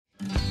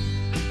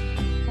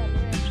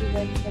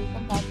everyone,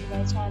 welcome back to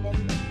my channel.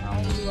 Now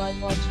you are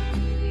watching a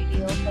new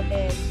video of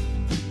hotel.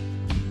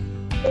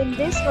 In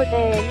this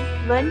hotel,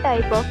 one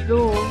type of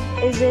room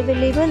is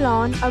available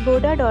on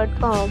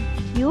agoda.com.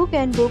 You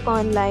can book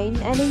online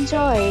and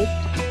enjoy it.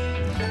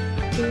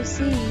 To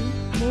see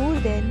more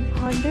than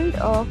 100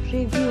 of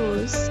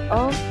reviews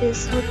of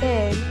this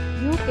hotel,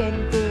 you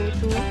can go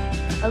to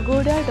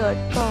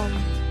agoda.com.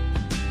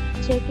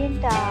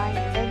 Check-in time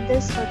in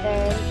this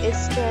hotel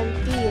is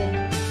 12 p.m.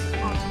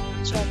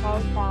 and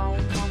check-out time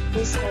of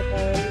this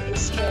hotel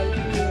is 12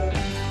 p.m.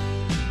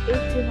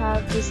 If you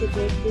have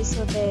visited this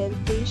hotel,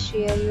 please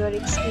share your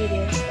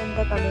experience in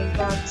the comment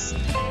box.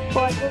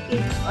 For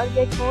booking or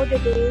get more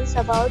details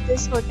about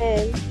this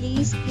hotel,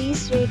 please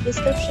read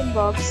description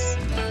box.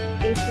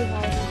 If you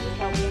have any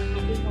problem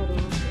booking a room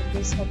in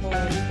this hotel,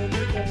 then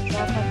you can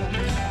drop a comment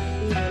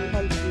and we will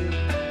help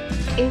you.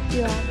 If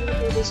you are new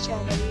to this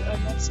channel or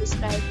not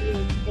subscribed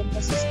yet, then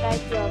subscribe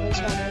to our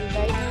channel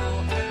right now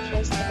and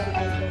press the bell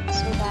icon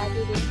so that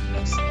you don't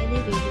miss any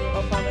video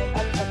of our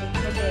upcoming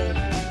hotel.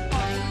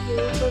 Thank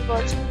you for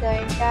watching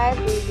the entire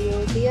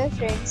video. Dear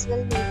friends,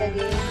 we'll meet again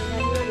in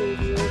a new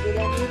video with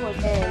a new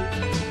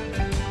hotel.